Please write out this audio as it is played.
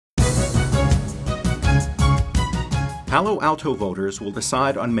Palo Alto voters will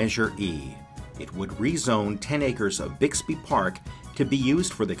decide on Measure E. It would rezone 10 acres of Bixby Park to be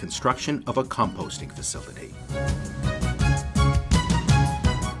used for the construction of a composting facility.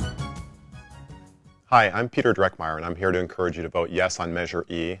 Hi, I'm Peter Dreckmeyer, and I'm here to encourage you to vote yes on Measure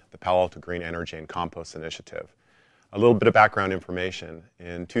E, the Palo Alto Green Energy and Compost Initiative. A little bit of background information.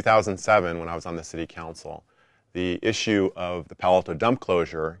 In 2007, when I was on the City Council, the issue of the Palo Alto dump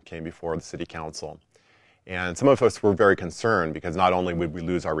closure came before the City Council. And some of us were very concerned because not only would we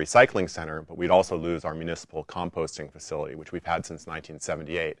lose our recycling center, but we'd also lose our municipal composting facility, which we've had since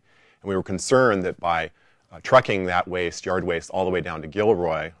 1978. And we were concerned that by trucking that waste, yard waste, all the way down to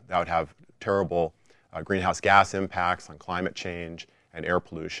Gilroy, that would have terrible greenhouse gas impacts on climate change and air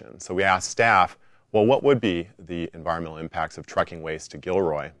pollution. So we asked staff, well, what would be the environmental impacts of trucking waste to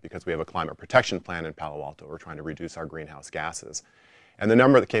Gilroy? Because we have a climate protection plan in Palo Alto. We're trying to reduce our greenhouse gases. And the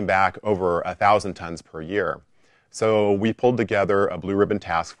number that came back, over 1,000 tons per year. So we pulled together a blue ribbon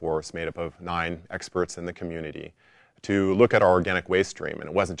task force made up of 9 experts in the community to look at our organic waste stream. And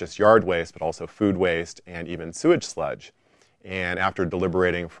it wasn't just yard waste, but also food waste and even sewage sludge. And after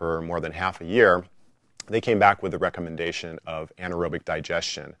deliberating for more than half a year, they came back with a recommendation of anaerobic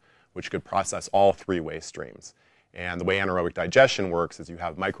digestion, which could process all 3 waste streams. And the way anaerobic digestion works is you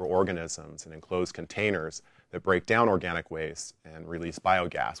have microorganisms in enclosed containers that break down organic waste and release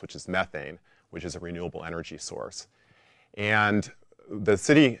biogas, which is methane, which is a renewable energy source. And the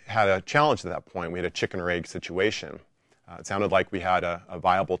city had a challenge at that point. We had a chicken or egg situation. It sounded like we had a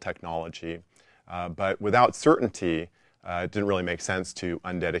viable technology, but without certainty, it didn't really make sense to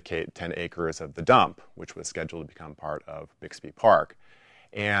undedicate 10 acres of the dump, which was scheduled to become part of Bixby Park.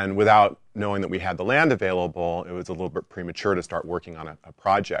 And without knowing that we had the land available, it was a little bit premature to start working on a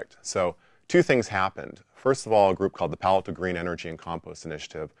project. So 2 things happened. First of all, a group called the Palo Alto Green Energy and Compost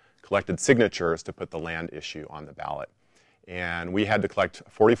Initiative collected signatures to put the land issue on the ballot. And we had to collect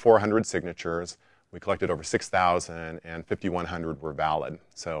 4,400 signatures. We collected over 6,000, and 5,100 were valid.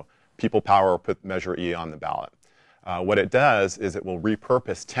 So people power put Measure E on the ballot. What it does is it will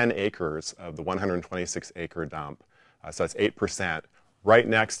repurpose 10 acres of the 126-acre dump, so that's 8%, right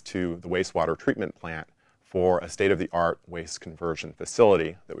next to the wastewater treatment plant for a state-of-the-art waste conversion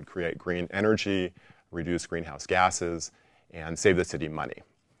facility that would create green energy, reduce greenhouse gases, and save the city money.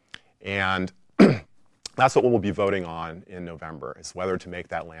 And that's what we'll be voting on in November, is whether to make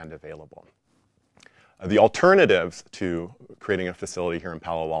that land available. The alternatives to creating a facility here in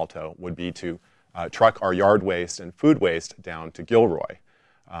Palo Alto would be to truck our yard waste and food waste down to Gilroy.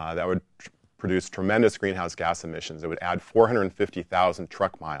 That would produce tremendous greenhouse gas emissions. It would add 450,000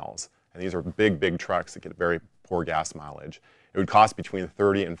 truck miles. And these are big, big trucks that get very poor gas mileage. It would cost between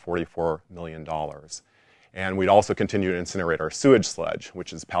 $30 and $44 million. And we'd also continue to incinerate our sewage sludge,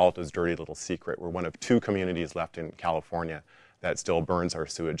 which is Palo Alto's dirty little secret. We're one of 2 communities left in California that still burns our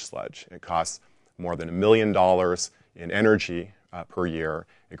sewage sludge. It costs more than $1 million in energy per year.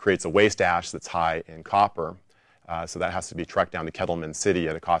 It creates a waste ash that's high in copper. So that has to be trucked down to Kettleman City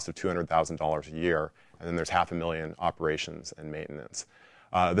at a cost of $200,000 a year. And then there's $500,000 operations and maintenance.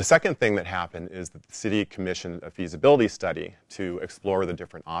 The second thing that happened is that the city commissioned a feasibility study to explore the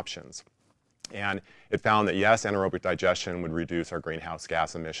different options. And it found that, yes, anaerobic digestion would reduce our greenhouse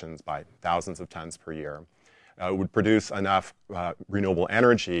gas emissions by thousands of tons per year. It would produce enough renewable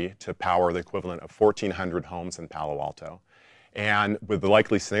energy to power the equivalent of 1,400 homes in Palo Alto. And with the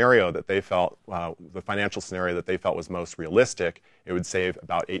likely scenario that they felt, the financial scenario that they felt was most realistic, it would save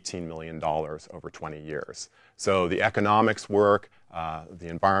about $18 million over 20 years. So the economics work, the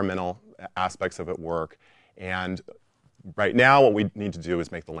environmental aspects of it work, and right now what we need to do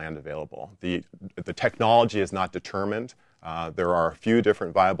is make the land available. The technology is not determined. There are a few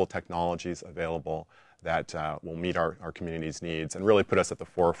different viable technologies available that will meet our community's needs and really put us at the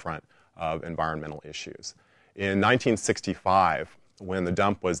forefront of environmental issues. In 1965, when the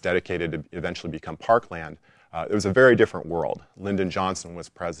dump was dedicated to eventually become parkland, it was a very different world. Lyndon Johnson was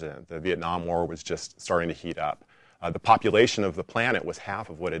president. The Vietnam War was just starting to heat up. The population of the planet was half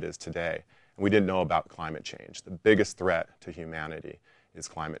of what it is today. And we didn't know about climate change. The biggest threat to humanity is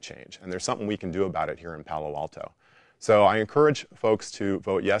climate change. And there's something we can do about it here in Palo Alto. So I encourage folks to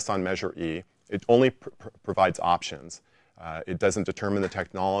vote yes on Measure E. It only provides options. It doesn't determine the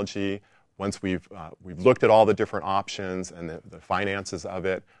technology. Once we've looked at all the different options and the finances of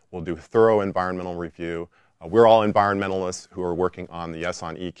it, we'll do thorough environmental review. We're all environmentalists who are working on the Yes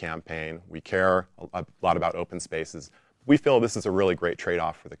on E campaign. We care a lot about open spaces. We feel this is a really great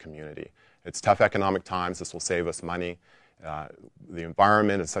trade-off for the community. It's tough economic times. This will save us money. The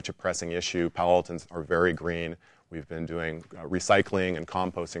environment is such a pressing issue. Palo Altans are very green. We've been doing recycling and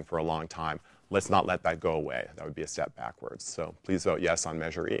composting for a long time. let's not let that go away. That would be a step backwards. So please vote yes on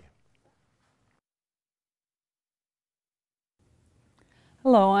Measure E.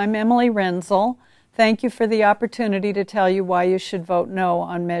 Hello, I'm Emily Renzel. Thank you for the opportunity to tell you why you should vote no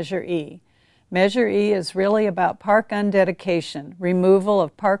on Measure E. Measure E is really about park undedication, removal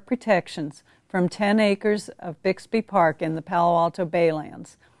of park protections from 10 acres of Bixby Park in the Palo Alto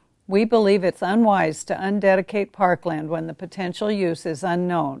Baylands. We believe it's unwise to undedicate parkland when the potential use is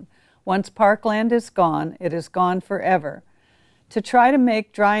unknown. Once parkland is gone, it is gone forever. To try to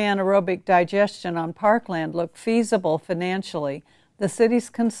make dry anaerobic digestion on parkland look feasible financially, the city's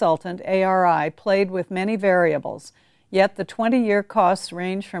consultant, ARI, played with many variables, yet the 20-year costs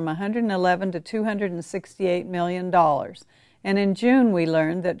range from $111 to $268 million. And in June, we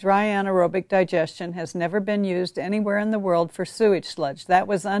learned that dry anaerobic digestion has never been used anywhere in the world for sewage sludge. That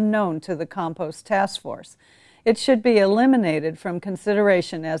was unknown to the Compost Task Force. It should be eliminated from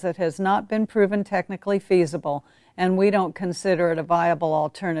consideration as it has not been proven technically feasible, and we don't consider it a viable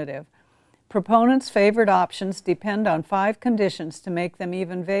alternative. Proponents' favored options depend on 5 conditions to make them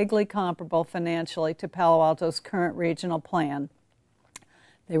even vaguely comparable financially to Palo Alto's current regional plan.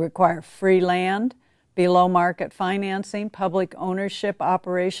 They require free land, below-market financing, public ownership,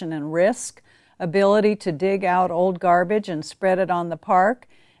 operation, and risk, ability to dig out old garbage and spread it on the park,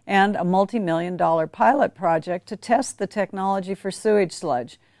 and a multi-million-dollar pilot project to test the technology for sewage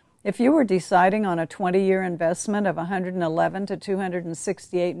sludge. If you were deciding on a 20-year investment of $111 to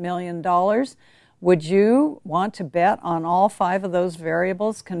 $268 million, would you want to bet on all 5 of those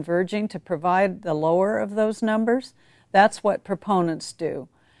variables converging to provide the lower of those numbers? That's what proponents do.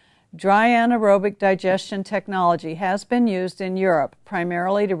 Dry anaerobic digestion technology has been used in Europe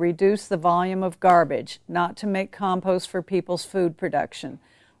primarily to reduce the volume of garbage, not to make compost for people's food production.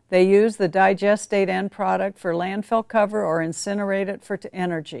 They use the digestate end product for landfill cover or incinerate it for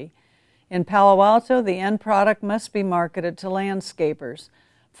energy. In Palo Alto, the end product must be marketed to landscapers.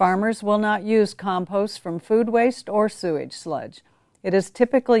 Farmers will not use compost from food waste or sewage sludge. It is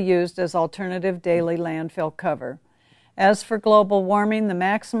typically used as alternative daily landfill cover. As for global warming, the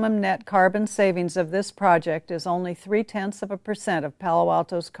maximum net carbon savings of this project is only 0.3% of Palo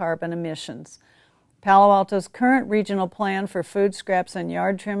Alto's carbon emissions. Palo Alto's current regional plan for food scraps and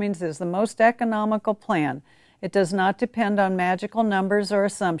yard trimmings is the most economical plan. It does not depend on magical numbers or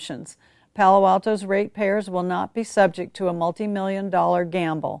assumptions. Palo Alto's ratepayers will not be subject to a multi-million-dollar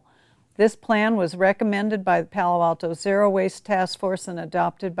gamble. This plan was recommended by the Palo Alto Zero Waste Task Force and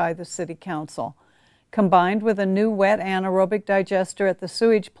adopted by the City Council. Combined with a new wet anaerobic digester at the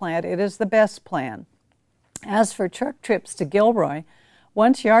sewage plant, it is the best plan. As for truck trips to Gilroy,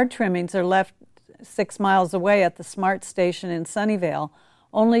 once yard trimmings are left 6 miles away at the SMART station in Sunnyvale,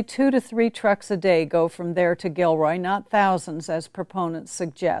 only 2 to 3 trucks a day go from there to Gilroy, not thousands as proponents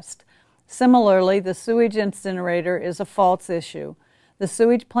suggest. Similarly, the sewage incinerator is a false issue. The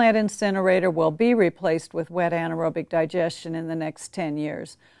sewage plant incinerator will be replaced with wet anaerobic digestion in the next 10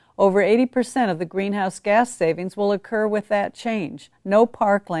 years. Over 80% of the greenhouse gas savings will occur with that change. No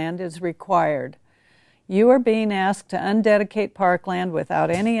parkland is required. You are being asked to undedicate parkland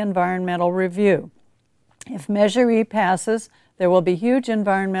without any environmental review. If Measure E passes, there will be huge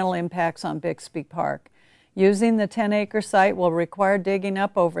environmental impacts on Bixby Park. Using the 10-acre site will require digging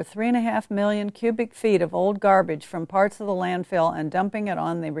up over 3.5 million cubic feet of old garbage from parts of the landfill and dumping it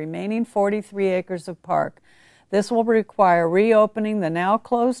on the remaining 43 acres of park. This will require reopening the now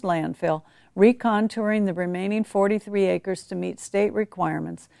closed landfill, recontouring the remaining 43 acres to meet state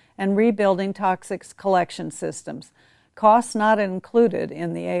requirements, and rebuilding toxic collection systems. Costs not included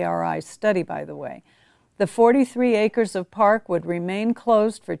in the ARI study, by the way. The 43 acres of park would remain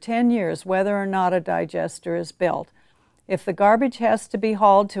closed for 10 years whether or not a digester is built. If the garbage has to be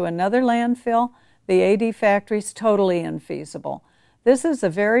hauled to another landfill, the AD factory is totally infeasible. This is a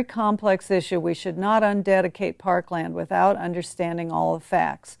very complex issue. We should not undedicate parkland without understanding all the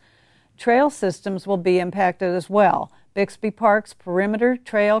facts. Trail systems will be impacted as well. Bixby Park's perimeter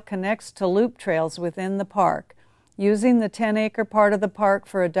trail connects to loop trails within the park. Using the 10-acre part of the park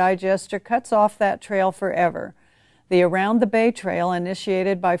for a digester cuts off that trail forever. The Around the Bay Trail,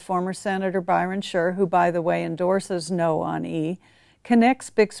 initiated by former Senator Byron Scher, who, by the way, endorses no on E,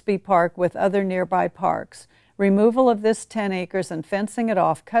 connects Bixby Park with other nearby parks. Removal of this 10 acres and fencing it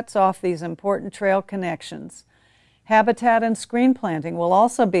off cuts off these important trail connections. Habitat and screen planting will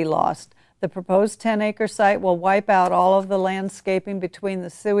also be lost. The proposed 10-acre site will wipe out all of the landscaping between the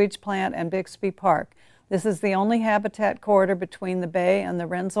sewage plant and Bixby Park. This is the only habitat corridor between the bay and the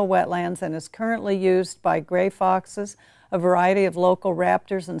Renzel wetlands and is currently used by gray foxes, a variety of local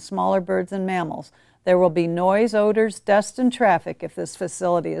raptors, and smaller birds and mammals. There will be noise, odors, dust, and traffic if this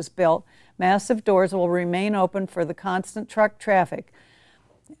facility is built. Massive doors will remain open for the constant truck traffic.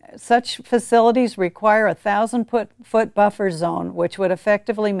 Such facilities require a 1,000-foot buffer zone, which would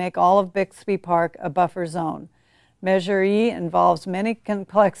effectively make all of Bixby Park a buffer zone. Measure E involves many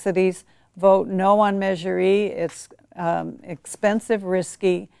complexities. Vote no on Measure E. It's expensive,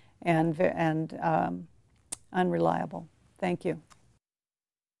 risky, and unreliable. Thank you.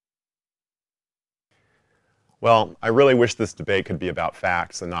 Well, I really wish this debate could be about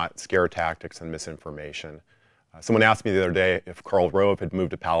facts and not scare tactics and misinformation. Someone asked me the other day if Karl Rove had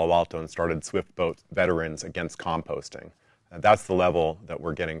moved to Palo Alto and started Swift Boat Veterans against composting. That's the level that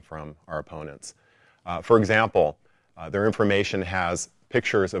we're getting from our opponents. For example, their information has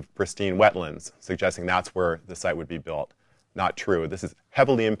pictures of pristine wetlands, suggesting that's where the site would be built. Not true. This is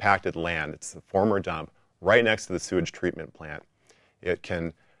heavily impacted land. It's a former dump right next to the sewage treatment plant. It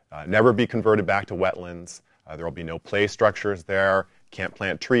can never be converted back to wetlands. There will be no play structures there. Can't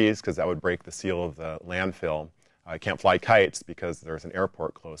plant trees because that would break the seal of the landfill. Can't fly kites because there's an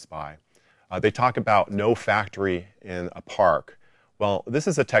airport close by. They talk about no factory in a park. Well, this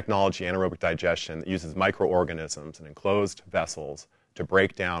is a technology, anaerobic digestion, that uses microorganisms in enclosed vessels to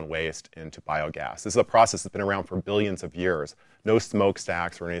break down waste into biogas. This is a process that's been around for billions of years. No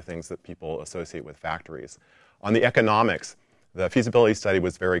smokestacks or anything that people associate with factories. On the economics, the feasibility study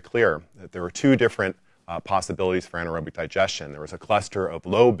was very clear that there were two different possibilities for anaerobic digestion. There was a cluster of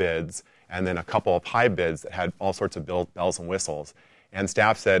low bids and then a couple of high bids that had all sorts of bells and whistles. And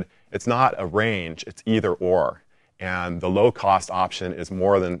staff said, it's not a range, it's either or. And the low-cost option is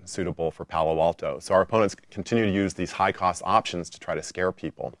more than suitable for Palo Alto. So our opponents continue to use these high-cost options to try to scare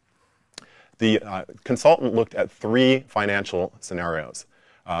people. The consultant looked at three financial scenarios.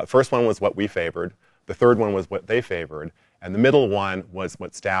 First one was what we favored. The third one was what they favored. And the middle one was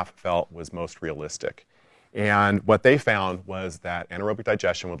what staff felt was most realistic. And what they found was that anaerobic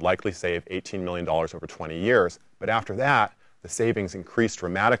digestion would likely save $18 million over 20 years. But after that, the savings increased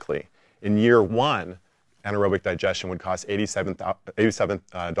dramatically. In year one, anaerobic digestion would cost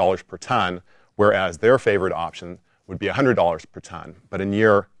 $87 per ton, whereas their favored option would be $100 per ton. But in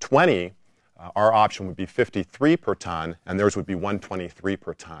year 20, our option would be $53 per ton, and theirs would be $123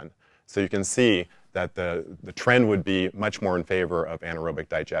 per ton. So you can see that the trend would be much more in favor of anaerobic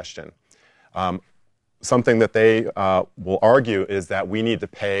digestion. Something that they will argue is that we need to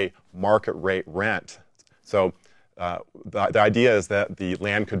pay market rate rent. So the idea is that the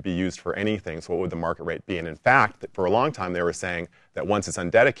land could be used for anything, so what would the market rate be? And in fact, for a long time they were saying that once it's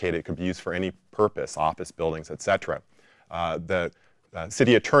undedicated, it could be used for any purpose, office buildings, etc. The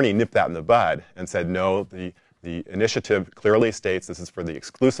city attorney nipped that in the bud and said, no, the initiative clearly states this is for the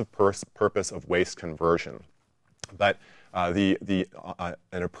exclusive purpose of waste conversion. But an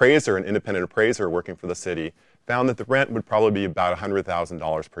appraiser, an independent appraiser working for the city, found that the rent would probably be about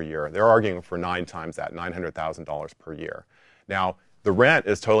 $100,000 per year. They're arguing for 9 times that, $900,000 per year. Now, the rent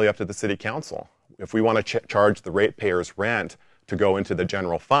is totally up to the city council. If we want to charge the ratepayers' rent to go into the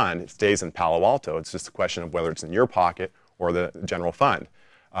general fund, it stays in Palo Alto. It's just a question of whether it's in your pocket or the general fund.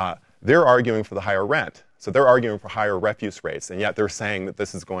 They're arguing for the higher rent. So they're arguing for higher refuse rates, and yet they're saying that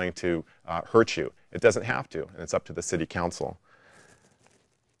this is going to hurt you. It doesn't have to, and it's up to the city council.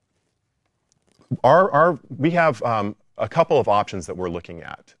 We have a couple of options that we're looking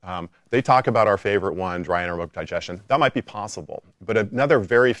at. They talk about our favorite one, dry anaerobic digestion. That might be possible, but another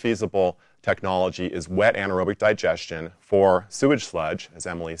very feasible technology is wet anaerobic digestion for sewage sludge, as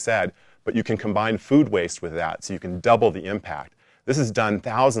Emily said, but you can combine food waste with that, so you can double the impact. This is done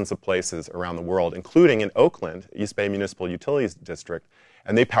thousands of places around the world, including in Oakland, East Bay Municipal Utilities District,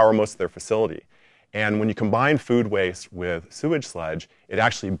 and they power most of their facility. And when you combine food waste with sewage sludge, it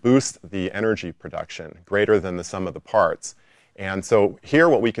actually boosts the energy production greater than the sum of the parts. And so here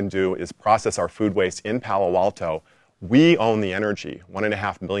what we can do is process our food waste in Palo Alto. We own the energy,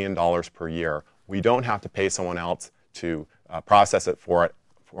 $1.5 million per year. We don't have to pay someone else to process it for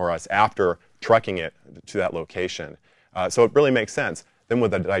us after trucking it to that location. So it really makes sense. Then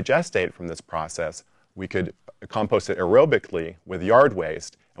with the digestate from this process, we could compost it aerobically with yard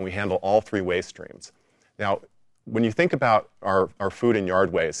waste, and we handle all three waste streams. Now, when you think about our food and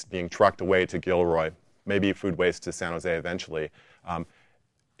yard waste being trucked away to Gilroy, maybe food waste to San Jose eventually,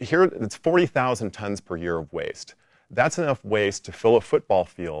 here it's 40,000 tons per year of waste. That's enough waste to fill a football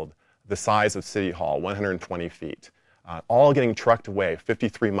field the size of City Hall, 120 feet, all getting trucked away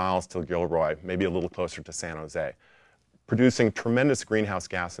 53 miles to Gilroy, maybe a little closer to San Jose, producing tremendous greenhouse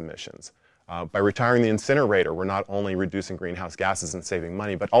gas emissions. By retiring the incinerator, we're not only reducing greenhouse gases and saving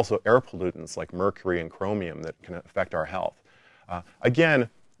money, but also air pollutants like mercury and chromium that can affect our health. Again,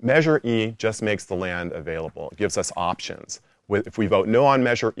 Measure E just makes the land available. It gives us options. If we vote no on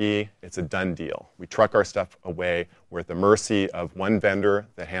Measure E, it's a done deal. We truck our stuff away. We're at the mercy of one vendor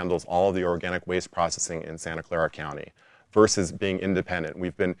that handles all of the organic waste processing in Santa Clara County versus being independent.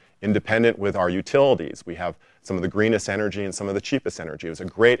 We've been independent with our utilities. We have some of the greenest energy and some of the cheapest energy. It was a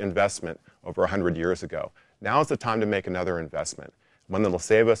great investment over 100 years ago. Now is the time to make another investment, one that will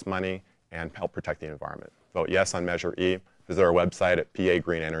save us money and help protect the environment. Vote yes on Measure E. Visit our website at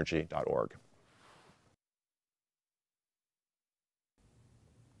pagreenenergy.org.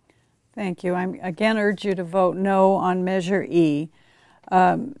 Thank you. I again urge you to vote no on Measure E.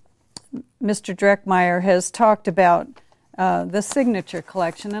 Mr. Dreckmeyer has talked about the signature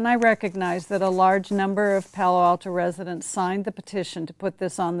collection, and I recognize that a large number of Palo Alto residents signed the petition to put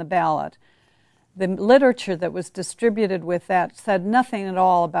this on the ballot. The literature that was distributed with that said nothing at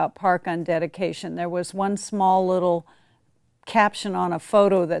all about park undedication. There was one small little caption on a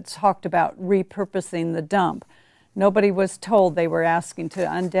photo that talked about repurposing the dump. Nobody was told they were asking to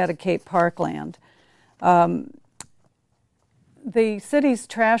undedicate parkland. The city's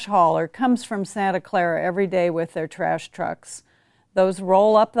trash hauler comes from Santa Clara every day with their trash trucks. Those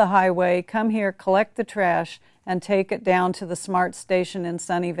roll up the highway, come here, collect the trash, and take it down to the SMART station in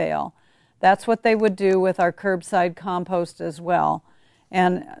Sunnyvale. That's what they would do with our curbside compost as well.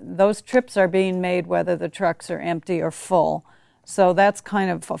 And those trips are being made whether the trucks are empty or full. So that's kind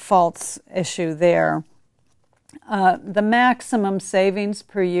of a false issue there. The maximum savings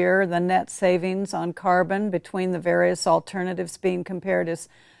per year, the net savings on carbon between the various alternatives being compared is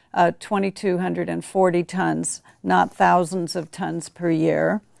 2,240 tons, not thousands of tons per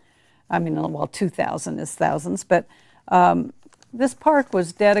year. I mean, well, 2,000 is thousands, but this park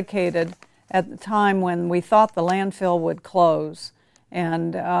was dedicated at the time when we thought the landfill would close.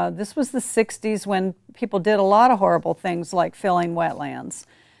 And this was the 60s when people did a lot of horrible things like filling wetlands.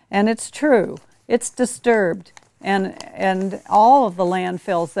 And it's true, it's disturbed. And all of the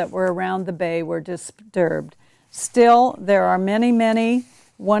landfills that were around the bay were disturbed. Still, there are many, many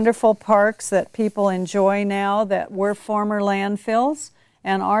wonderful parks that people enjoy now that were former landfills,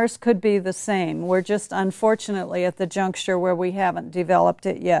 and ours could be the same. We're just unfortunately at the juncture where we haven't developed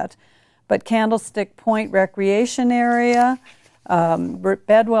it yet. But Candlestick Point Recreation Area,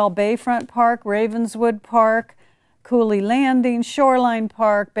 Bedwell Bayfront Park, Ravenswood Park, Cooley Landing, Shoreline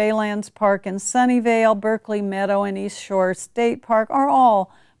Park, Baylands Park in Sunnyvale, Berkeley Meadow and East Shore State Park are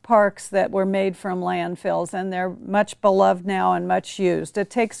all parks that were made from landfills, and they're much beloved now and much used.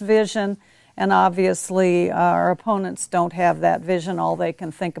 It takes vision, and obviously our opponents don't have that vision. All they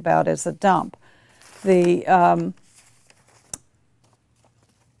can think about is a dump. We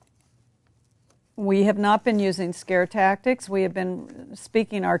have not been using scare tactics. We have been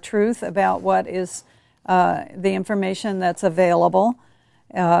speaking our truth about what is the information that's available.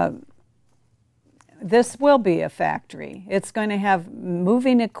 This will be a factory. It's going to have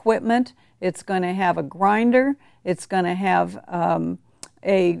moving equipment. It's going to have a grinder. It's going to have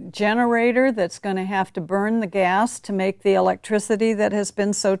a generator that's going to have to burn the gas to make the electricity that has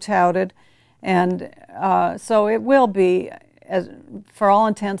been so touted. And so it will be, for all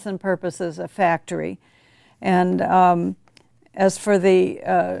intents and purposes, a factory. And as for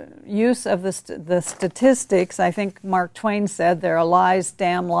the use of the statistics, I think Mark Twain said there are lies,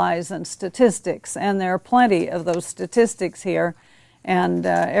 damn lies, and statistics. And there are plenty of those statistics here, and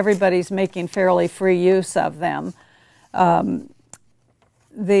everybody's making fairly free use of them.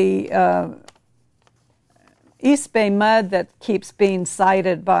 The East Bay mud that keeps being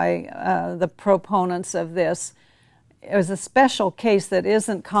cited by the proponents of this is a special case that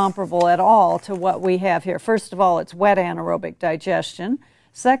isn't comparable at all to what we have here. First of all, it's wet anaerobic digestion.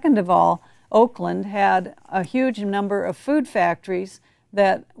 Second of all, Oakland had a huge number of food factories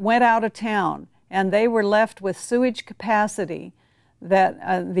that went out of town, and they were left with sewage capacity,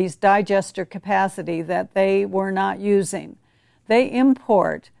 that these digester capacity that they were not using. They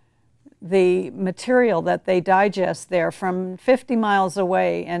import the material that they digest there from 50 miles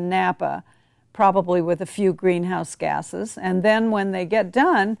away in Napa, probably with a few greenhouse gases. And then when they get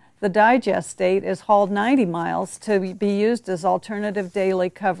done, the digest state is hauled 90 miles to be used as alternative daily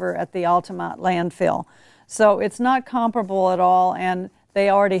cover at the Altamont landfill. So it's not comparable at all, and they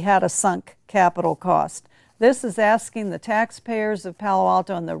already had a sunk capital cost. This is asking the taxpayers of Palo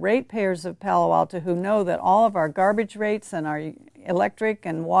Alto and the ratepayers of Palo Alto, who know that all of our garbage rates and our electric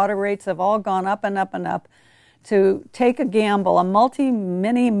and water rates have all gone up and up and up, to take a gamble, a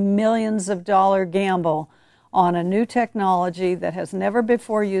many millions of dollar gamble on a new technology that has never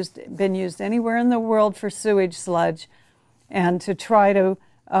before been used anywhere in the world for sewage sludge, and to try to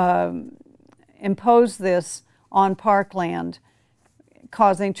impose this on parkland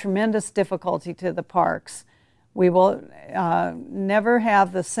causing tremendous difficulty to the parks. We will never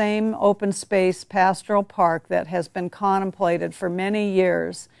have the same open space pastoral park that has been contemplated for many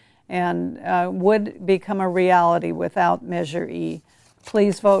years and would become a reality without Measure E.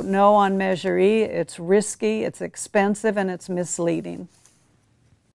 Please vote no on Measure E. It's risky, it's expensive, and it's misleading.